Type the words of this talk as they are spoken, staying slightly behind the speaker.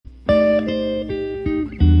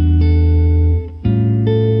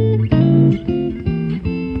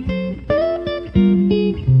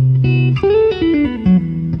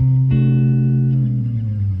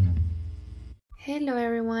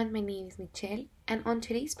Sky, and on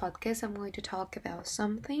today's podcast, I'm going to talk about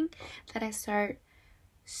something that I started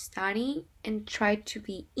studying and tried to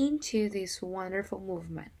be into this wonderful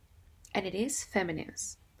movement, and it is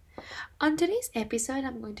feminism. On today's episode,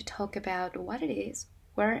 I'm going to talk about what it is,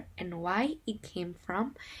 where and why it came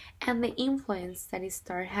from, and the influence that it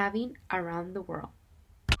started having around the world.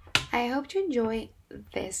 I hope you enjoy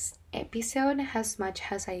this episode as much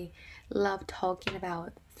as I love talking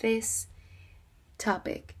about this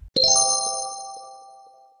topic.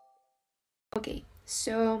 Okay,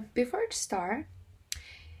 so before to start,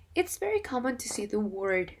 it's very common to see the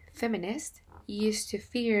word feminist used to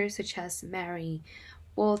figures such as Mary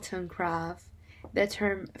Wollstonecraft. The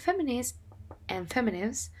term feminist and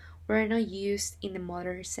feminists were not used in the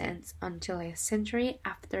modern sense until a century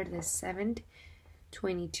after the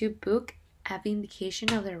 1722 book, A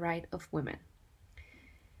Vindication of the Right of Women.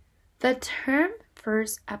 The term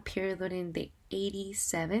first appeared during the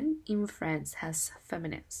 87 in France as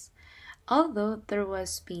feminist, although there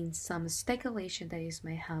was been some speculation that it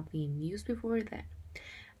might have been used before then.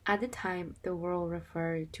 At the time, the word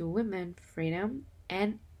referred to women, freedom,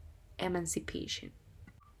 and emancipation.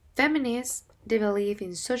 Feminists believe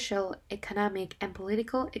in social, economic, and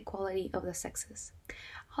political equality of the sexes.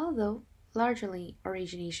 Although largely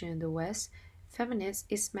origination in the West, feminism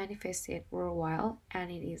is manifested worldwide and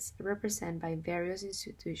it is represented by various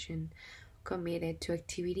institutions committed to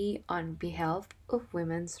activity on behalf of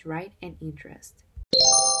women's rights and interests.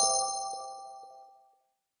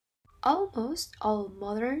 Almost all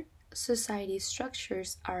modern society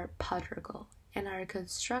structures are patriarchal and are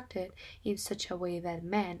constructed in such a way that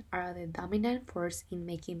men are the dominant force in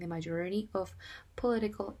making the majority of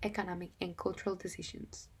political, economic, and cultural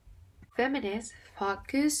decisions. Feminists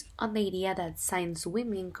focus on the idea that since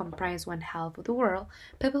women comprise one half of the world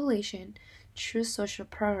population, true social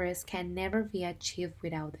progress can never be achieved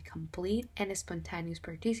without the complete and spontaneous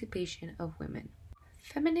participation of women.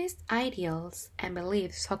 Feminist ideals and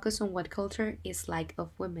beliefs focus on what culture is like of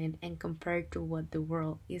women and compared to what the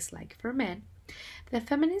world is like for men. The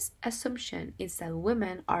feminist assumption is that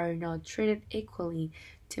women are not treated equally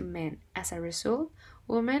to men. As a result,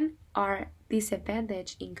 women are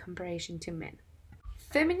disadvantaged in comparison to men.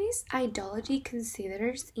 Feminist ideology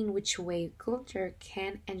considers in which way culture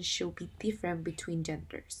can and should be different between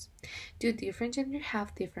genders. Do different genders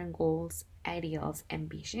have different goals, ideals,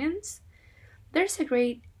 ambitions? There's a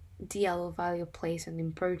great deal of value placed on the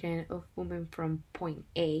importance of women from point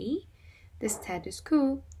A, the status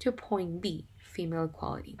quo, to point B, female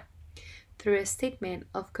equality, through a statement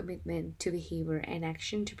of commitment to behavior and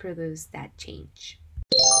action to produce that change.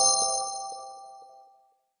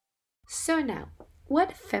 So now,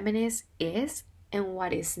 what feminism is and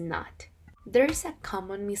what is not. There is a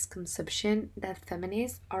common misconception that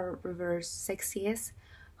feminists are reverse sexists.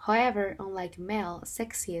 However, unlike male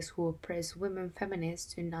sexists who oppress women,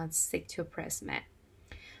 feminists do not seek to oppress men.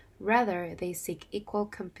 Rather, they seek equal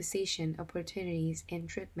compensation, opportunities, and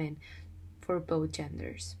treatment for both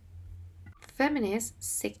genders. Feminists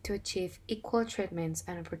seek to achieve equal treatments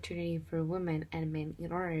and opportunity for women and men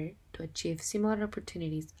in order to achieve similar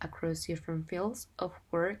opportunities across different fields of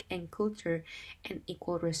work and culture and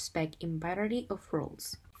equal respect in variety of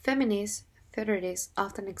roles. Feminist theorists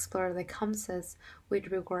often explore the concepts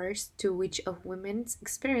with regards to which of women's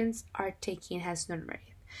experience are taken as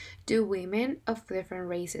normative. Do women of different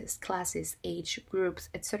races, classes, age groups,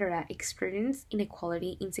 etc. experience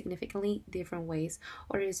inequality in significantly different ways,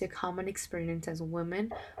 or is the common experience as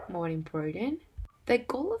women more important? The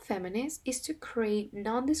goal of feminists is to create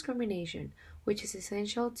non-discrimination, which is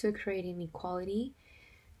essential to creating equality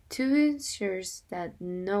to ensure that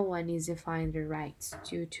no one is defined their rights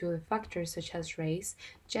due to factors such as race,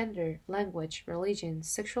 gender, language, religion,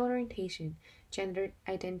 sexual orientation, gender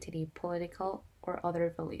identity, political or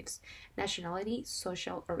other beliefs, nationality,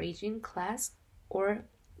 social origin, class, or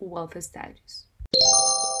wealth status.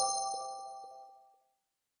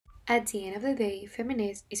 At the end of the day,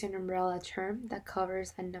 feminist is an umbrella term that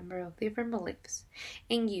covers a number of different beliefs.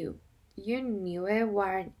 And you knew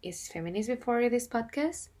what is feminist before this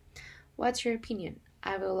podcast? What's your opinion?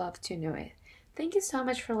 I would love to know it. Thank you so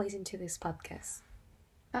much for listening to this podcast.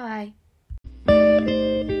 Bye.